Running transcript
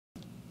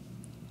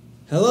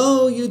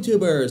Hello,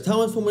 YouTubers!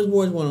 Thomas Formers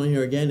Wars 1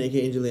 here again,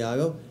 aka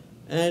Leago.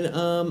 And,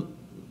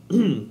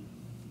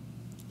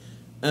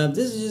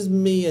 this is just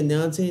me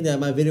announcing that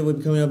my video will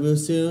be coming up real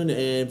soon,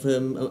 and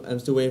I'm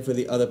still waiting for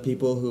the other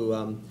people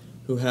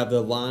who have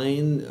the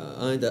line.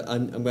 I'm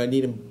gonna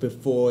need them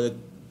before,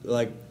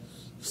 like,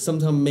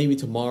 sometime maybe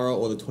tomorrow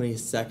or the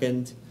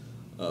 22nd,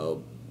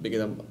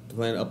 because I'm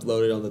planning to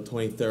upload it on the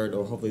 23rd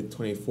or hopefully the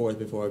 24th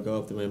before I go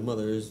up to my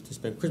mother's to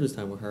spend Christmas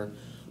time with her.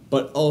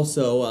 But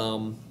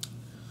also,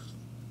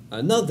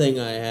 another thing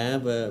I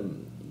have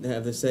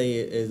to say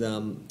is,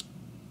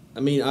 I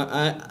mean,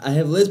 I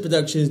have Liz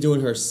Productions doing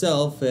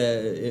herself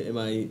in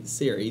my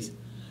series,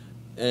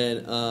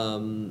 and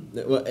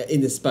well,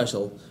 in the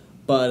special,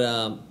 but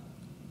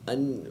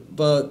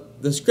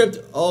the script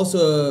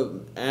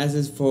also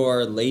asks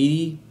for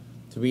Lady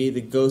to be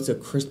the ghost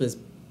of Christmas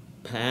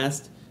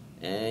past,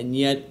 and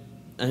yet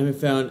I haven't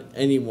found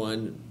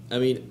anyone. I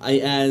mean, I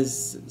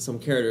asked some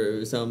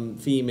characters, some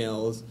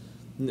females.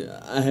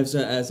 I have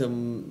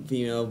some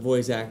female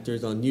voice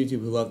actors on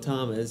YouTube who love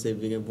Thomas. They've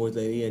been a voice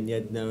Lady, and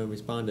yet no one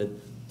responded.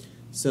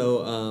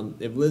 So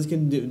if Liz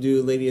can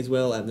do Lady as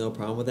well, I have no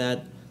problem with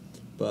that.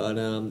 But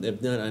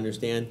if not, I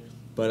understand.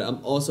 But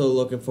I'm also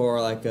looking for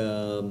like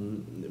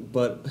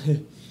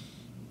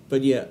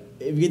but yeah,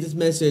 if you get this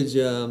message,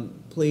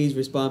 please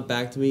respond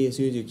back to me as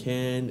soon as you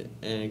can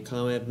and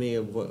comment me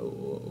of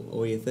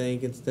what you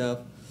think and stuff.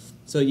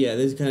 So yeah,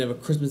 this is kind of a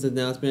Christmas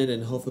announcement,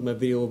 and hopefully my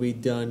video will be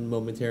done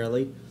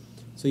momentarily.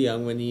 So yeah,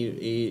 I'm gonna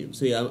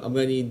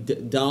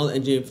need Donald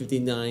Engine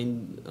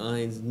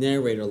 59's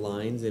narrator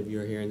lines if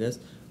you're hearing this.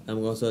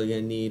 I'm also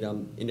gonna need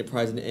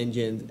Enterprise and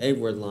Engine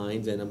Edward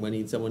lines, and I'm gonna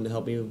need someone to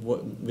help me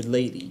with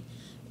Lady,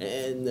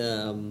 and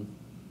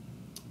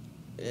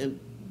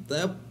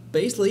that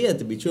basically it,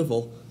 to be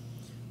truthful.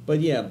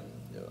 But yeah,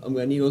 I'm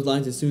gonna need those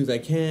lines as soon as I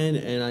can,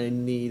 and I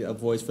need a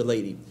voice for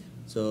Lady.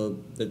 So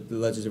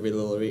let's just read a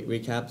little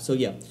recap. So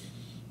yeah.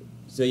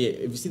 So yeah,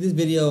 if you see this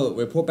video,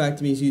 report back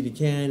to me as soon as you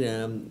can,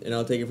 and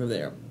I'll take it from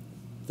there.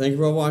 Thank you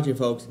for watching,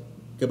 folks.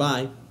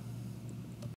 Goodbye.